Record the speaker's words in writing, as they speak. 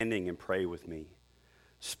Standing and pray with me.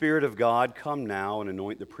 Spirit of God, come now and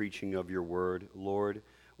anoint the preaching of your word. Lord,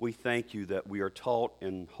 we thank you that we are taught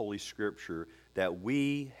in Holy Scripture that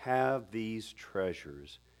we have these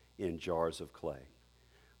treasures in jars of clay.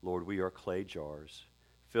 Lord, we are clay jars.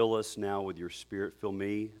 Fill us now with your Spirit. Fill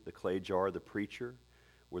me, the clay jar, the preacher,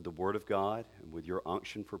 with the word of God and with your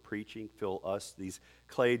unction for preaching. Fill us, these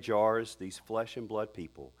clay jars, these flesh and blood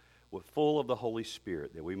people, with full of the Holy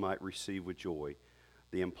Spirit, that we might receive with joy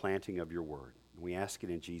the implanting of your word. We ask it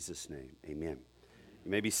in Jesus' name. Amen.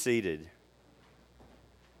 You may be seated.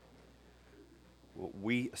 Well,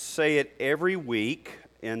 we say it every week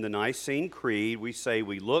in the Nicene Creed. We say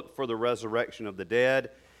we look for the resurrection of the dead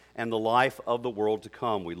and the life of the world to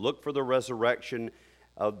come. We look for the resurrection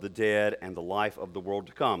of the dead and the life of the world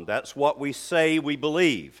to come. That's what we say we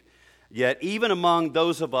believe. Yet even among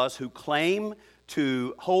those of us who claim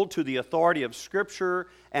to hold to the authority of Scripture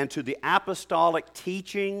and to the apostolic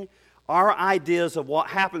teaching, our ideas of what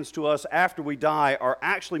happens to us after we die are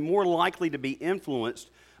actually more likely to be influenced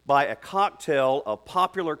by a cocktail of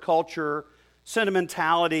popular culture,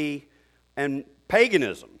 sentimentality, and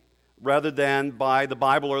paganism, rather than by the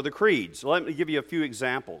Bible or the creeds. So let me give you a few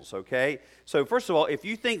examples, okay? So first of all, if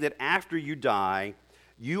you think that after you die,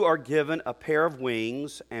 you are given a pair of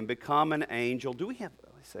wings and become an angel, do we have,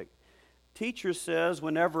 let's see, teacher says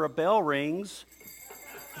whenever a bell rings.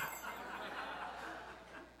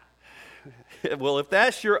 Well, if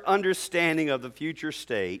that's your understanding of the future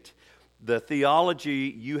state, the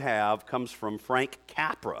theology you have comes from Frank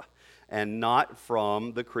Capra and not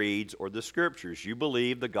from the creeds or the scriptures. You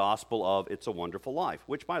believe the gospel of It's a Wonderful Life,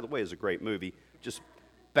 which, by the way, is a great movie, just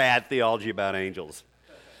bad theology about angels.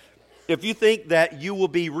 If you think that you will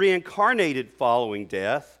be reincarnated following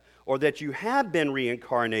death, or that you have been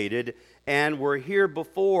reincarnated and were here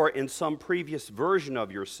before in some previous version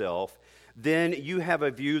of yourself, then you have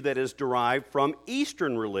a view that is derived from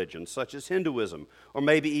Eastern religions, such as Hinduism, or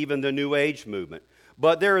maybe even the New Age movement.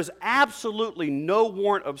 But there is absolutely no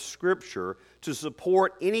warrant of Scripture to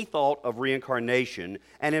support any thought of reincarnation,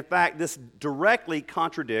 and in fact, this directly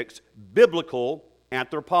contradicts biblical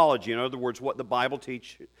anthropology. In other words, what the Bible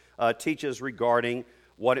teaches regarding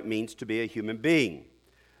what it means to be a human being.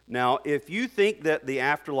 Now, if you think that the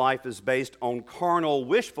afterlife is based on carnal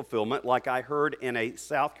wish fulfillment, like I heard in a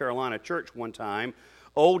South Carolina church one time,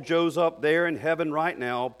 old Joe's up there in heaven right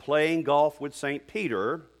now playing golf with St.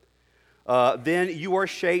 Peter, then you are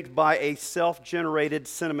shaped by a self-generated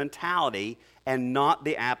sentimentality and not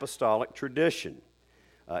the apostolic tradition.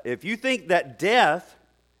 If you think that death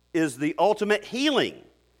is the ultimate healing,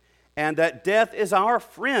 and that death is our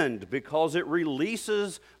friend because it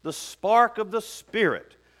releases the spark of the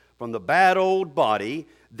Spirit from the bad old body,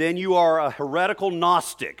 then you are a heretical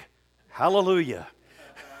Gnostic. Hallelujah.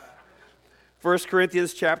 1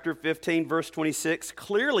 Corinthians chapter 15, verse 26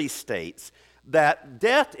 clearly states that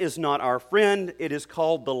death is not our friend. It is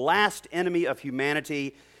called the last enemy of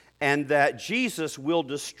humanity, and that Jesus will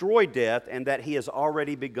destroy death, and that he has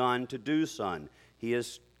already begun to do so. He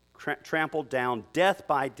has trampled down death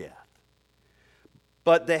by death.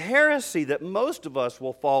 But the heresy that most of us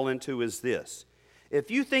will fall into is this. If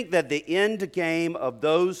you think that the end game of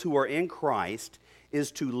those who are in Christ is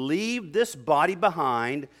to leave this body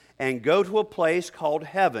behind and go to a place called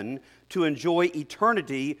heaven to enjoy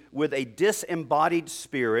eternity with a disembodied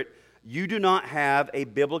spirit, you do not have a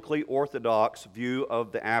biblically orthodox view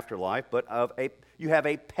of the afterlife, but you have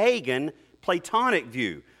a pagan Platonic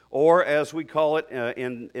view, or as we call it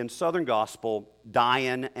in Southern Gospel,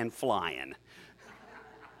 dying and flying.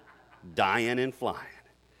 Dying and flying.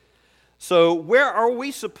 So where are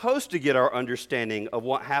we supposed to get our understanding of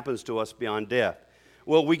what happens to us beyond death?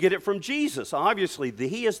 Well, we get it from Jesus. Obviously,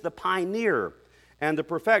 he is the pioneer and the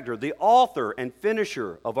perfecter, the author and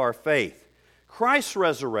finisher of our faith. Christ's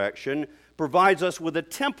resurrection provides us with a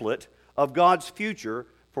template of God's future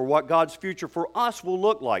for what God's future for us will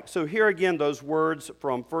look like. So here again, those words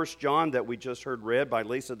from 1 John that we just heard read by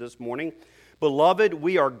Lisa this morning. Beloved,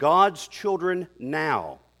 we are God's children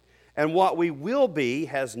now. And what we will be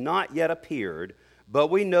has not yet appeared, but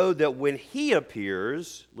we know that when he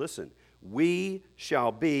appears, listen, we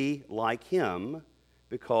shall be like him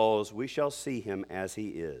because we shall see him as he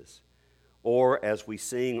is. Or as we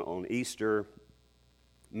sing on Easter,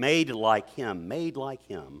 made like him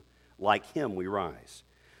we rise.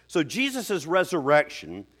 So Jesus'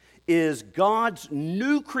 resurrection is God's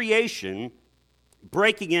new creation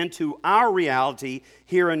breaking into our reality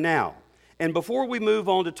here and now. And before we move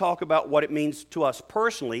on to talk about what it means to us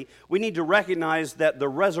personally, we need to recognize that the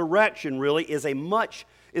resurrection really is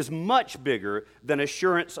much bigger than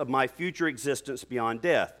assurance of my future existence beyond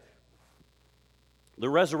death. The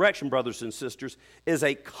resurrection, brothers and sisters, is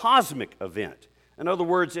a cosmic event. In other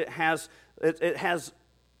words, it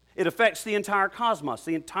affects the entire cosmos,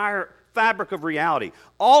 the entire fabric of reality.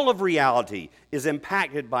 All of reality is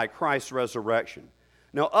impacted by Christ's resurrection.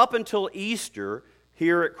 Now, up until Easter,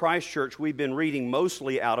 here at Christ Church, we've been reading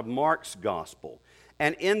mostly out of Mark's gospel.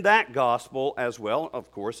 And in that gospel, as well,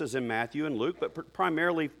 of course, as in Matthew and Luke, but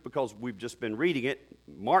primarily because we've just been reading it,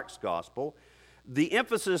 Mark's gospel, the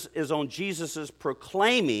emphasis is on Jesus'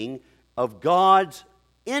 proclaiming of God's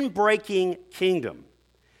inbreaking kingdom.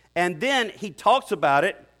 And then he talks about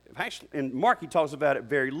it. Actually, in Mark, he talks about it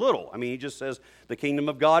very little. I mean, he just says, the kingdom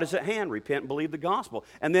of God is at hand. Repent and believe the gospel.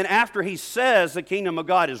 And then after he says the kingdom of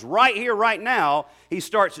God is right here, right now, he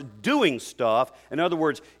starts doing stuff. In other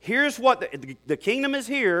words, here's what the kingdom is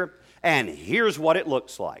here, and here's what it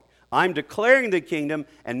looks like. I'm declaring the kingdom,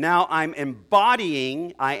 and now I am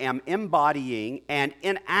embodying and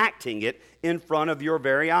enacting it in front of your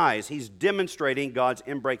very eyes. He's demonstrating God's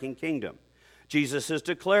inbreaking kingdom. Jesus is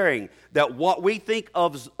declaring that what we think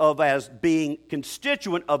of as being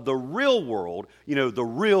constituent of the real world, the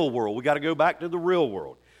real world, we got to go back to the real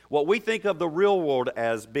world. What we think of the real world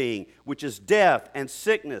as being, which is death and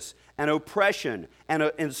sickness and oppression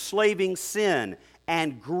and enslaving sin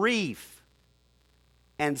and grief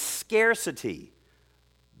and scarcity,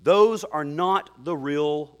 those are not the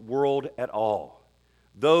real world at all.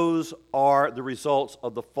 Those are the results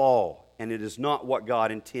of the fall, and it is not what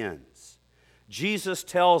God intends. Jesus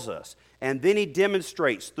tells us, and then he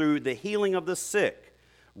demonstrates through the healing of the sick,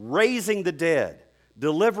 raising the dead,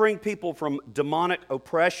 delivering people from demonic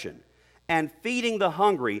oppression, and feeding the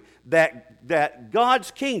hungry, that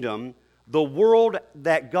God's kingdom, the world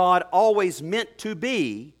that God always meant to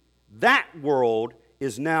be, that world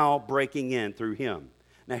is now breaking in through him.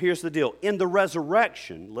 Now here's the deal. In the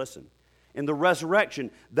resurrection, listen, in the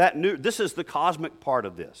resurrection, this is the cosmic part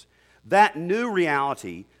of this. That new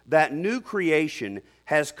reality, that new creation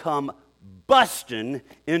has come busting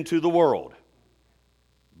into the world.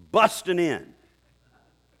 Busting in.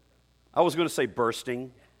 I was going to say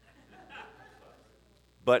bursting,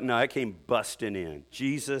 but no, it came busting in.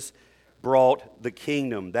 Jesus brought the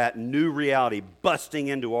kingdom, that new reality, busting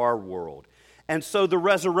into our world. And so the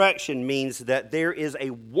resurrection means that there is a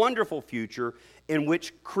wonderful future in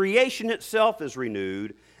which creation itself is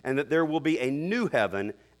renewed, and that there will be a new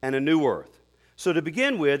heaven and a new earth. So to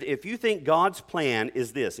begin with, if you think God's plan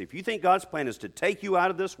is this, if you think God's plan is to take you out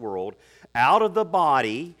of this world, out of the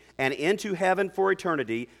body, and into heaven for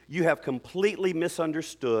eternity, you have completely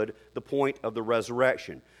misunderstood the point of the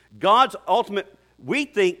resurrection. We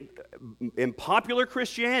think, in popular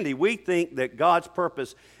Christianity, we think that God's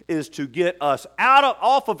purpose is to get us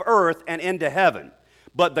off of earth and into heaven.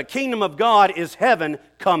 But the kingdom of God is heaven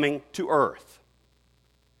coming to earth.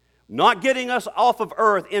 Not getting us off of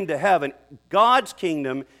earth into heaven. God's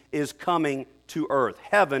kingdom is coming to earth.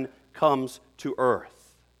 Heaven comes to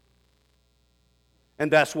earth.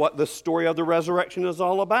 And that's what the story of the resurrection is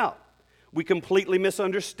all about. We completely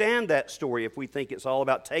misunderstand that story if we think it's all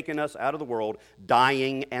about taking us out of the world,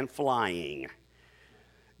 dying and flying.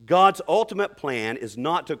 God's ultimate plan is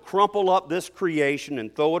not to crumple up this creation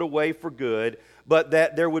and throw it away for good, but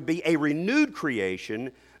that there would be a renewed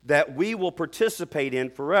creation that we will participate in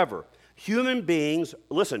forever. Human beings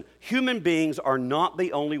are not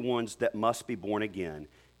the only ones that must be born again.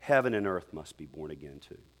 Heaven and earth must be born again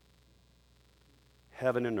too.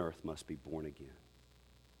 Heaven and earth must be born again.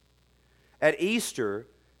 At Easter,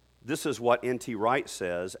 this is what N.T. Wright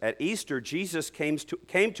says, at Easter, Jesus came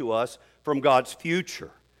to us from God's future,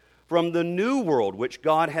 from the new world which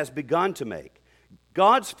God has begun to make.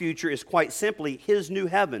 God's future is quite simply His new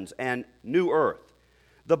heavens and new earth.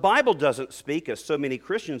 The Bible doesn't speak, as so many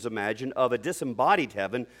Christians imagine, of a disembodied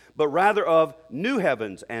heaven, but rather of new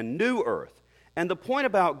heavens and new earth. And the point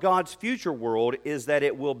about God's future world is that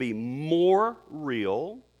it will be more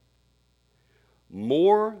real,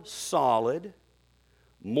 more solid,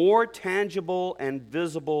 more tangible and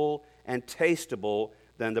visible and tasteable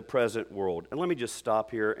than the present world. And let me just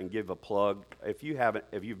stop here and give a plug. If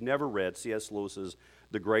you've never read C.S. Lewis's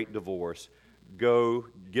The Great Divorce, go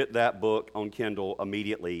get that book on Kindle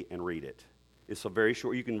immediately and read it. It's a very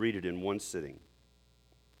short, you can read it in one sitting.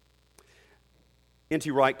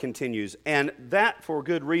 N.T. Wright continues, and that for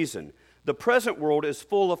good reason. The present world is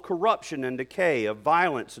full of corruption and decay, of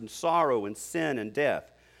violence and sorrow and sin and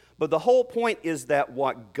death. But the whole point is that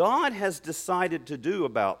what God has decided to do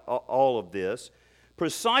about all of this,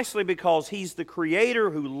 precisely because He's the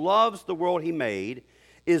Creator who loves the world He made,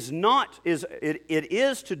 it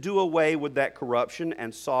is to do away with that corruption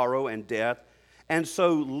and sorrow and death, and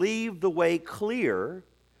so leave the way clear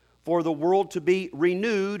for the world to be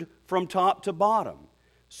renewed from top to bottom,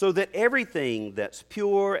 so that everything that's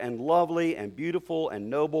pure and lovely and beautiful and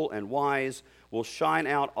noble and wise will shine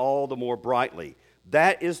out all the more brightly.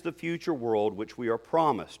 That is the future world which we are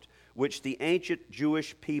promised, which the ancient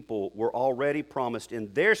Jewish people were already promised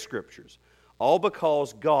in their scriptures, all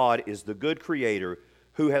because God is the good creator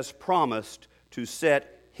who has promised to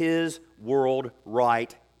set his world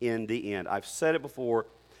right in the end. I've said it before,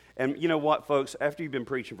 and you know what, folks? After you've been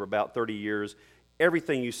preaching for about 30 years,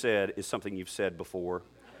 everything you said is something you've said before.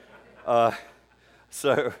 But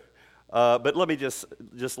let me just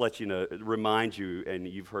let you know, remind you, and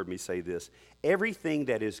you've heard me say this, everything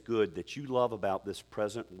that is good that you love about this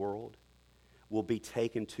present world will be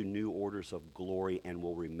taken to new orders of glory and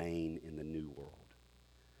will remain in the new world.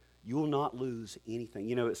 You will not lose anything.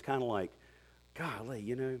 You know, it's kind of like, golly,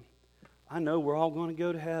 you know, I know we're all going to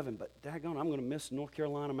go to heaven, but daggone, I'm going to miss North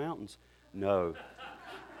Carolina mountains. No.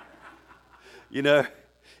 You know,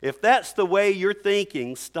 if that's the way you're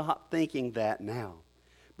thinking, stop thinking that now.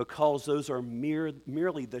 Because those are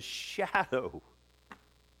merely the shadow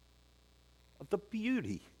of the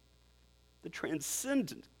beauty, the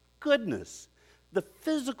transcendent goodness, the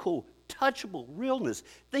physical, touchable realness.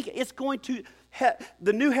 Think it's going to,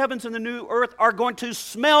 the new heavens and the new earth are going to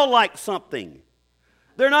smell like something.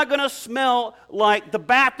 They're not going to smell like the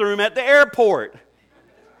bathroom at the airport,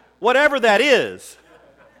 whatever that is.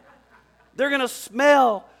 They're going to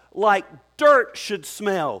smell like dirt should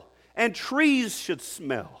smell and trees should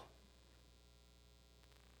smell.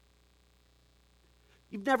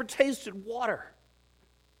 You've never tasted water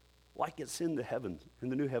like it's in the heavens, in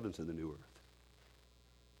the new heavens and the new earth.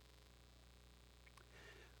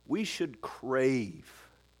 We should crave,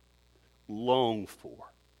 long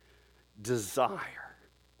for, desire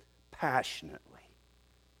passionately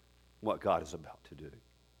what God is about to do.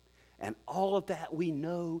 And all of that we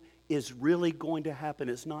know is really going to happen.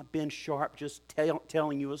 It's not Ben Sharp just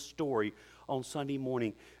telling you a story on Sunday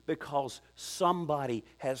morning, because somebody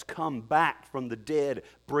has come back from the dead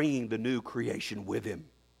bringing the new creation with him.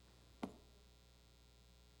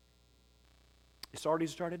 It's already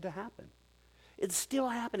started to happen. It's still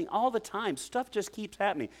happening all the time. Stuff just keeps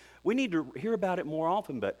happening. We need to hear about it more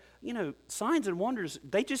often, but, you know, signs and wonders,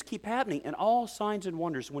 they just keep happening. And all signs and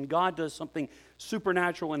wonders, when God does something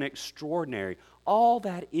supernatural and extraordinary, all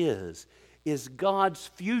that is God's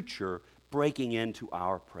future breaking into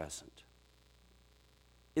our present.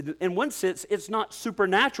 In one sense, it's not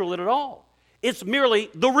supernatural at all. It's merely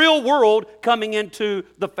the real world coming into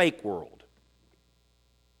the fake world.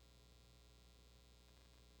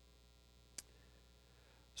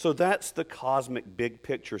 So that's the cosmic big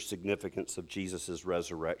picture significance of Jesus'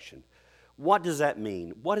 resurrection. What does that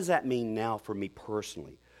mean? What does that mean now for me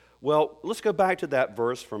personally? Well, let's go back to that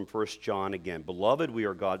verse from 1 John again. Beloved, we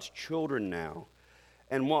are God's children now,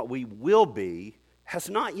 and what we will be has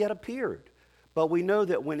not yet appeared. But we know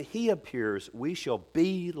that when he appears, we shall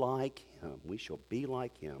be like him. We shall be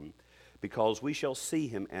like him because we shall see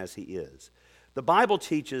him as he is. The Bible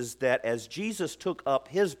teaches that as Jesus took up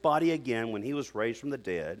his body again when he was raised from the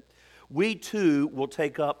dead, we too will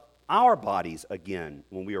take up our bodies again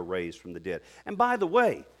when we are raised from the dead. And by the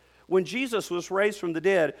way, when Jesus was raised from the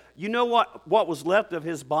dead, you know what was left of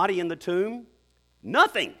his body in the tomb?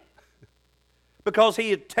 Nothing. Because he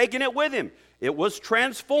had taken it with him. It was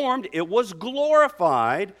transformed, it was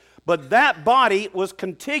glorified, but that body was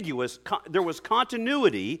contiguous. There was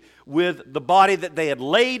continuity with the body that they had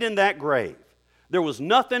laid in that grave. There was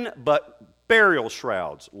nothing but burial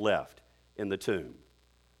shrouds left in the tomb.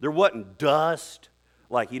 There wasn't dust,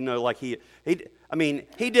 like he didn't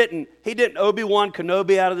Obi-Wan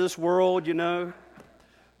Kenobi out of this world, you know.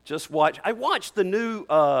 Just watch. I watched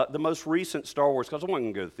the most recent Star Wars because I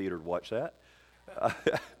wasn't going to go to the theater to watch that.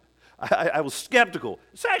 I was skeptical.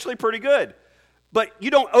 It's actually pretty good. But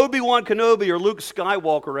you don't Obi-Wan Kenobi or Luke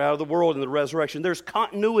Skywalker out of the world in the resurrection. There's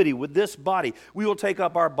continuity with this body. We will take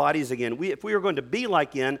up our bodies again. If we are going to be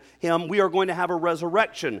like him, we are going to have a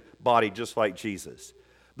resurrection body just like Jesus.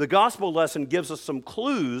 The gospel lesson gives us some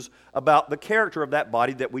clues about the character of that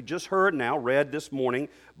body that we just heard now, read this morning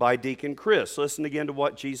by Deacon Chris. Listen again to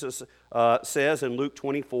what Jesus says in Luke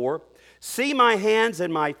 24. See my hands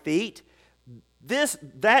and my feet,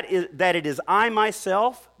 that it is I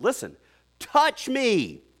myself. Listen. Touch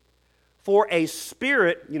me, for a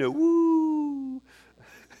spirit, you know, woo,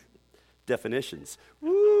 definitions,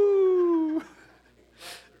 woo,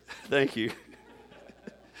 thank you.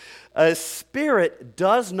 A spirit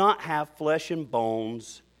does not have flesh and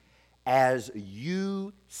bones as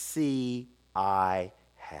you see I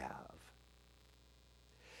have.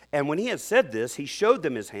 And when he had said this, he showed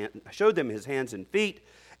them his hands and feet,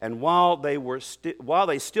 And while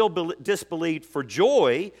they still disbelieved for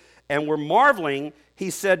joy and were marveling, he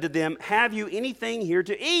said to them, "Have you anything here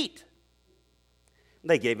to eat?"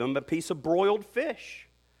 They gave him a piece of broiled fish.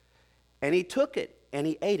 And he took it and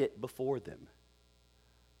he ate it before them.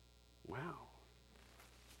 Wow.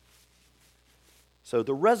 So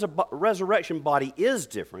the resurrection body is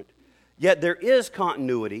different, yet there is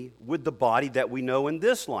continuity with the body that we know in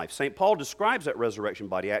this life. St. Paul describes that resurrection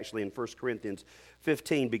body actually in 1 Corinthians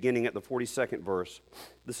 15, beginning at the 42nd verse.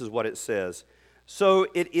 This is what it says. So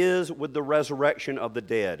it is with the resurrection of the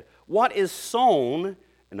dead. What is sown,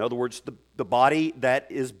 in other words, the body that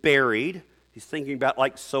is buried, he's thinking about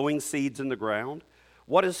like sowing seeds in the ground.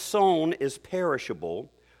 What is sown is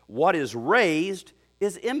perishable. What is raised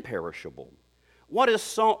is imperishable. What is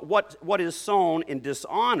sown in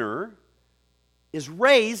dishonor is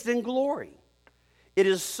raised in glory. It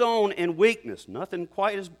is sown in weakness. Nothing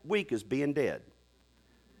quite as weak as being dead.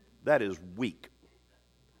 That is weak.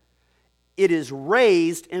 It is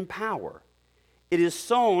raised in power. It is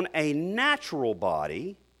sown a natural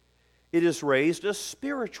body. It is raised a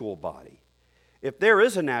spiritual body. If there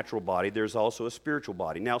is a natural body, there's also a spiritual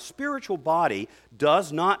body. Now, spiritual body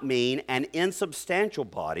does not mean an insubstantial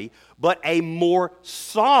body, but a more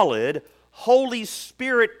solid, Holy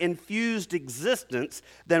Spirit-infused existence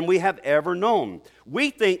than we have ever known. We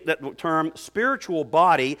think that the term spiritual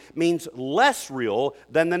body means less real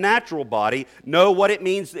than the natural body. No, what it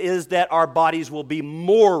means is that our bodies will be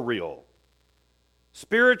more real.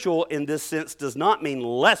 Spiritual in this sense does not mean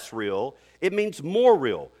less real, it means more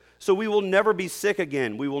real. So we will never be sick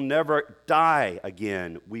again. We will never die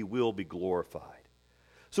again. We will be glorified.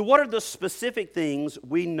 So what are the specific things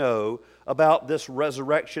we know about this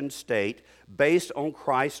resurrection state based on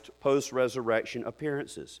Christ's post-resurrection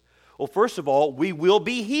appearances? Well, first of all, we will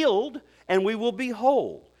be healed and we will be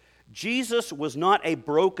whole. Jesus was not a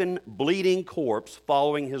broken, bleeding corpse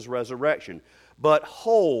following his resurrection, but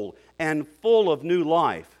whole and full of new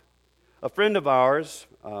life. A friend of ours,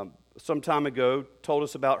 some time ago, told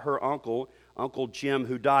us about her uncle, Uncle Jim,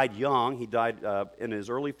 who died young. He died in his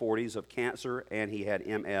early 40s of cancer, and he had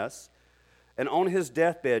MS. And on his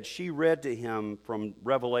deathbed, she read to him from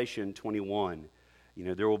Revelation 21. You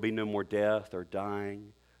know, there will be no more death or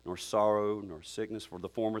dying, nor sorrow, nor sickness, for the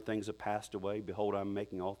former things have passed away. Behold, I'm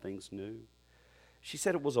making all things new. She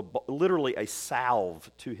said it was literally a salve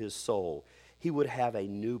to his soul. He would have a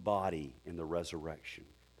new body in the resurrection.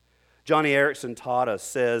 Johnny Erickson Tata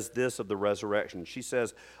says this of the resurrection. She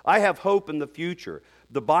says, "I have hope in the future.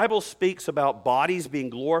 The Bible speaks about bodies being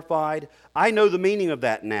glorified. I know the meaning of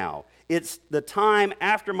that now. It's the time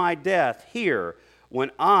after my death here when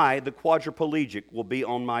I, the quadriplegic, will be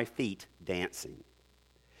on my feet dancing.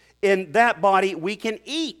 In that body we can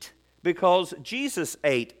eat because Jesus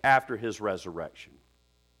ate after his resurrection.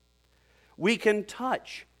 We can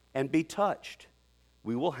touch and be touched.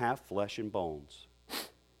 We will have flesh and bones.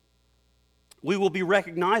 We will be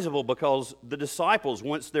recognizable because the disciples,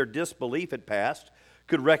 once their disbelief had passed,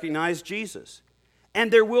 could recognize Jesus.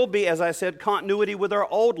 And there will be, as I said, continuity with our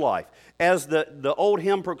old life. As the old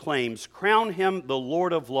hymn proclaims, crown him the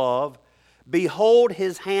Lord of love, behold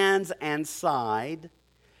his hands and side,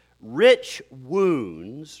 rich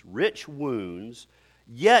wounds,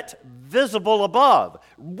 yet visible above.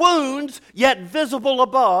 Wounds, yet visible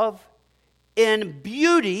above, in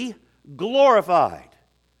beauty glorified.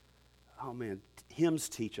 Oh man, hymns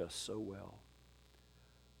teach us so well.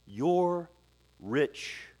 Your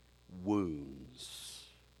rich wounds.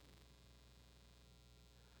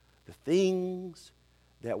 The things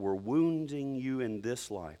that were wounding you in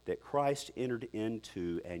this life that Christ entered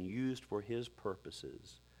into and used for his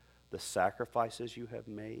purposes, the sacrifices you have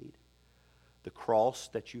made, the cross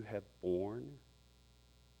that you have borne,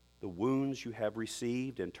 the wounds you have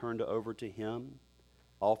received and turned over to him,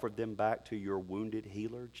 offered them back to your wounded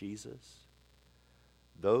healer, Jesus.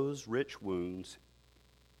 Those rich wounds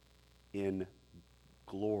in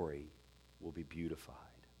glory will be beautified.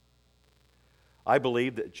 I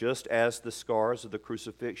believe that just as the scars of the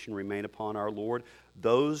crucifixion remain upon our Lord,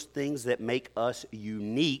 those things that make us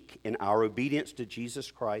unique in our obedience to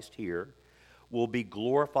Jesus Christ here will be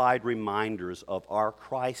glorified reminders of our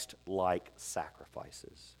Christ-like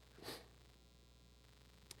sacrifices.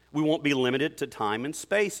 We won't be limited to time and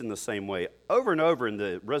space in the same way. Over and over in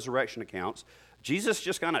the resurrection accounts, Jesus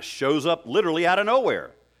just kind of shows up literally out of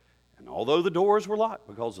nowhere. And although the doors were locked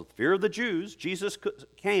because of the fear of the Jews, Jesus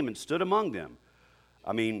came and stood among them.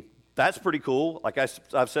 I mean, that's pretty cool. Like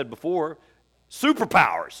I've said before,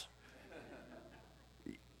 superpowers.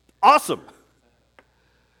 Awesome.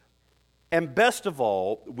 And best of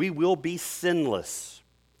all, we will be sinless.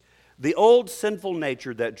 The old sinful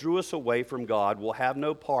nature that drew us away from God will have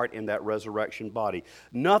no part in that resurrection body.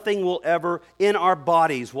 Nothing will ever, in our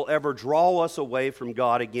bodies, will ever draw us away from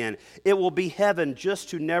God again. It will be heaven just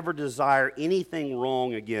to never desire anything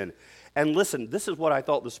wrong again. And listen, this is what I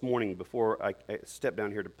thought this morning before I stepped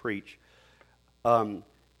down here to preach.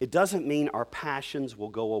 It doesn't mean our passions will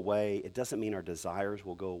go away. It doesn't mean our desires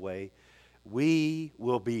will go away. We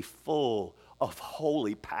will be full of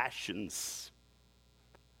holy passions.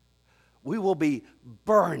 We will be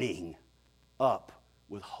burning up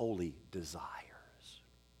with holy desires.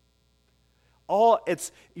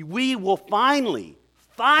 We will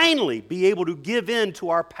finally be able to give in to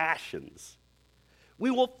our passions.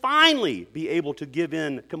 We will finally be able to give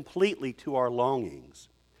in completely to our longings,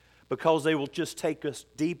 because they will just take us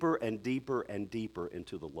deeper and deeper and deeper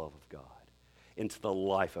into the love of God, into the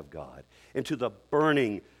life of God, into the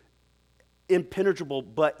burning, impenetrable,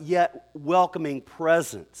 but yet welcoming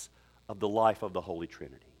presence of the life of the Holy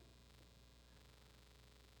Trinity.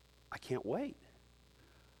 I can't wait.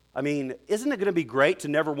 I mean, isn't it going to be great to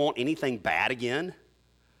never want anything bad again?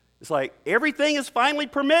 It's like everything is finally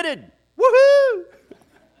permitted. Woohoo!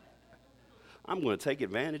 I'm going to take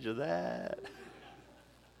advantage of that.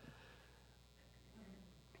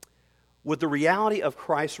 With the reality of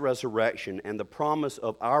Christ's resurrection and the promise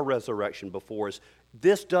of our resurrection before us,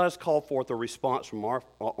 this does call forth a response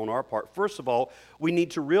on our part. First of all, we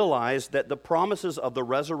need to realize that the promises of the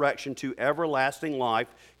resurrection to everlasting life,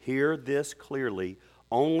 hear this clearly,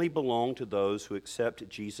 only belong to those who accept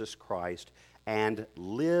Jesus Christ and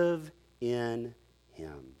live in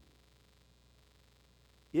Him.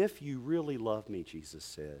 If you really love me, Jesus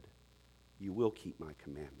said, you will keep my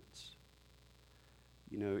commandments.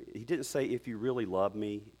 You know, He didn't say if you really love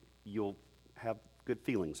me, you'll have good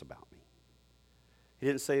feelings about me. He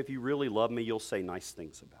didn't say if you really love me, you'll say nice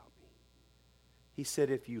things about me. He said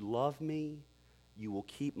if you love me, you will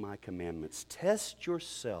keep my commandments. Test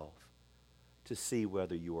yourself to see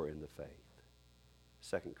whether you are in the faith.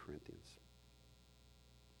 2 Corinthians.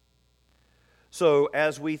 So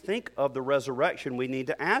as we think of the resurrection, we need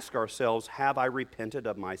to ask ourselves, have I repented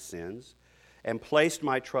of my sins and placed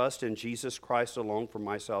my trust in Jesus Christ alone for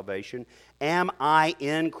my salvation? Am I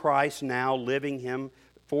in Christ now, living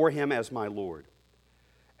for Him as my Lord?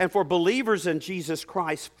 And for believers in Jesus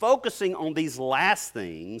Christ, focusing on these last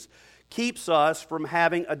things keeps us from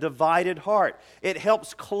having a divided heart. It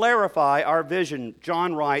helps clarify our vision.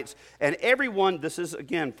 John writes, and everyone, this is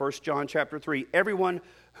again 1 John chapter 3, everyone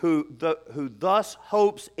who thus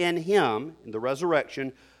hopes in Him, in the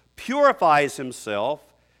resurrection, purifies himself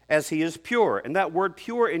as He is pure. And that word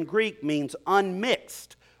pure in Greek means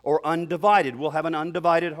unmixed or undivided. We'll have an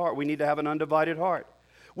undivided heart. We need to have an undivided heart.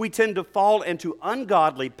 We tend to fall into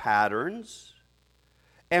ungodly patterns,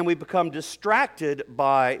 and we become distracted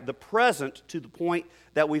by the present to the point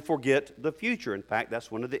that we forget the future. In fact, that's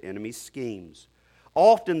one of the enemy's schemes.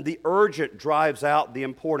 Often the urgent drives out the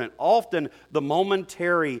important. Often the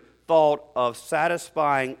momentary thought of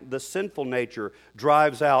satisfying the sinful nature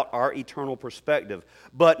drives out our eternal perspective.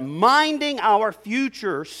 But minding our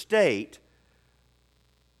future state,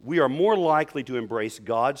 we are more likely to embrace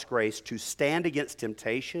God's grace to stand against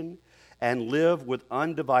temptation and live with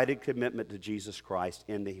undivided commitment to Jesus Christ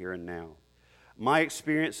in the here and now. My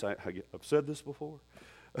experience, I've said this before,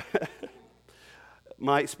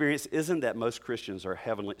 my experience isn't that most Christians are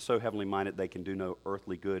so heavenly minded they can do no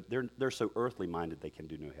earthly good. They're so earthly minded they can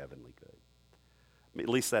do no heavenly good. I mean, at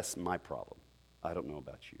least that's my problem. I don't know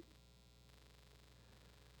about you.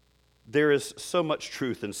 There is so much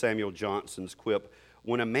truth in Samuel Johnson's quip,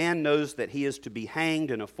 when a man knows that he is to be hanged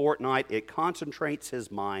in a fortnight, it concentrates his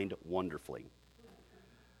mind wonderfully.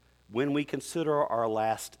 When we consider our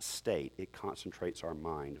last state, it concentrates our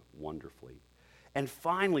mind wonderfully. And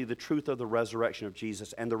finally, the truth of the resurrection of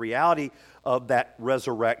Jesus and the reality of that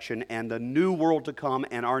resurrection and the new world to come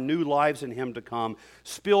and our new lives in Him to come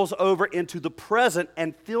spills over into the present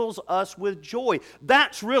and fills us with joy.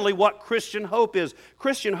 That's really what Christian hope is.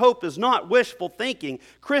 Christian hope is not wishful thinking.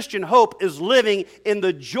 Christian hope is living in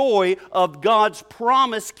the joy of God's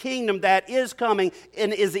promised kingdom that is coming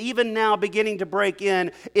and is even now beginning to break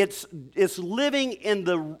in. It's living in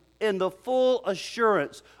the full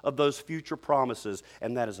assurance of those future promises,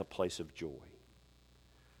 and that is a place of joy.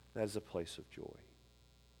 That is a place of joy.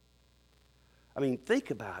 I mean,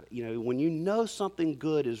 think about it. You know, when you know something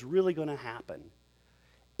good is really going to happen,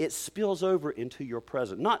 it spills over into your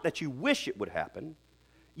present. Not that you wish it would happen.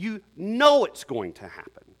 You know it's going to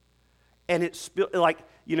happen. And it's like,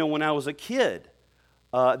 you know, when I was a kid,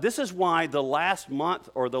 This is why the last month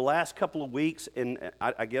or the last couple of weeks, and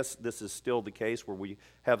I guess this is still the case where we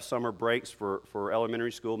have summer breaks for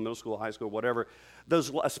elementary school, middle school, high school, whatever.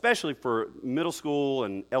 Those, especially for middle school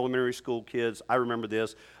and elementary school kids, I remember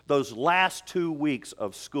this. Those last 2 weeks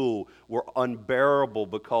of school were unbearable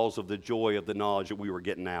because of the joy of the knowledge that we were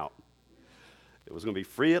getting out. It was going to be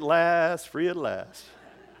free at last, free at last.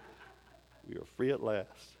 We are free at last.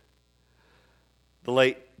 The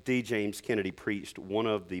late D. James Kennedy preached one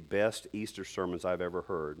of the best Easter sermons I've ever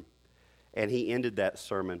heard. And he ended that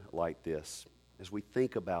sermon like this, as we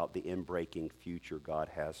think about the inbreaking future God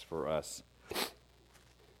has for us.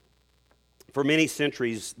 For many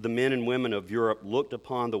centuries, the men and women of Europe looked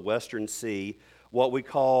upon the Western Sea, what we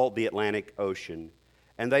call the Atlantic Ocean,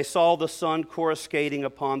 and they saw the sun coruscating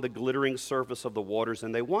upon the glittering surface of the waters,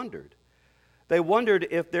 and they wondered. They wondered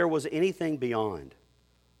if there was anything beyond.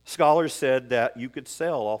 Scholars said that you could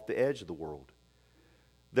sail off the edge of the world.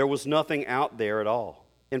 There was nothing out there at all.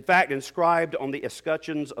 In fact, inscribed on the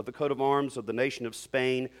escutcheons of the coat of arms of the nation of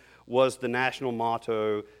Spain was the national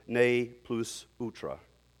motto, Ne plus ultra.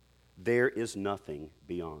 There is nothing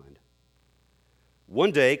beyond.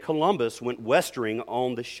 One day, Columbus went westering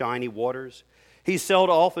on the shiny waters. He sailed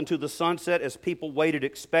off into the sunset as people waited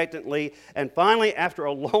expectantly, and finally, after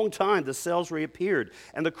a long time, the sails reappeared,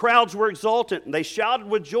 and the crowds were exultant, and they shouted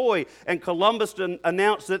with joy, and Columbus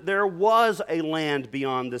announced that there was a land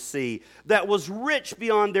beyond the sea that was rich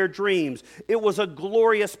beyond their dreams. It was a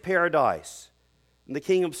glorious paradise. And the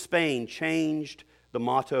King of Spain changed the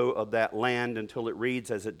motto of that land until it reads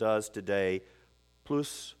as it does today,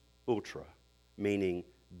 plus ultra, meaning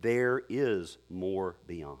there is more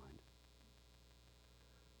beyond.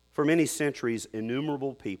 For many centuries,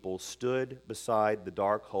 innumerable people stood beside the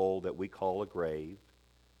dark hole that we call a grave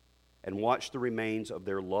and watched the remains of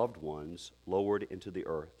their loved ones lowered into the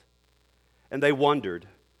earth. And they wondered,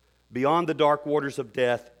 beyond the dark waters of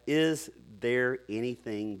death, is there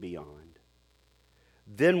anything beyond?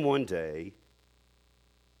 Then one day,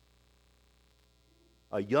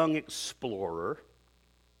 a young explorer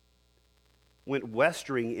went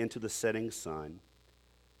westering into the setting sun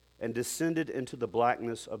and descended into the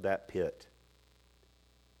blackness of that pit.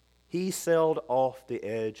 He sailed off the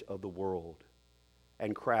edge of the world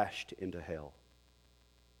and crashed into hell.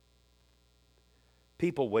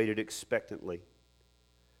 People waited expectantly.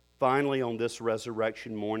 Finally, on this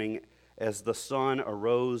resurrection morning, as the sun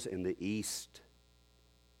arose in the east,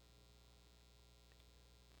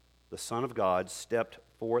 the Son of God stepped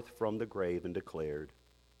forth from the grave and declared,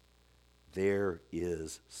 there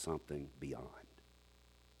is something beyond.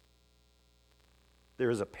 There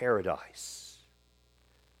is a paradise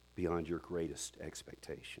beyond your greatest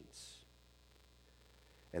expectations.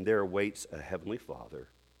 And there awaits a heavenly Father,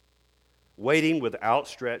 waiting with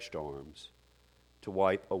outstretched arms to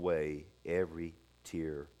wipe away every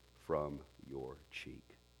tear from your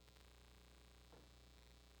cheek.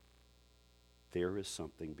 There is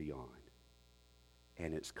something beyond,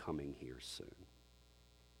 and it's coming here soon.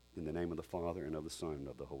 In the name of the Father, and of the Son, and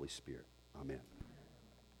of the Holy Spirit. Amen.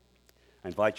 I invite you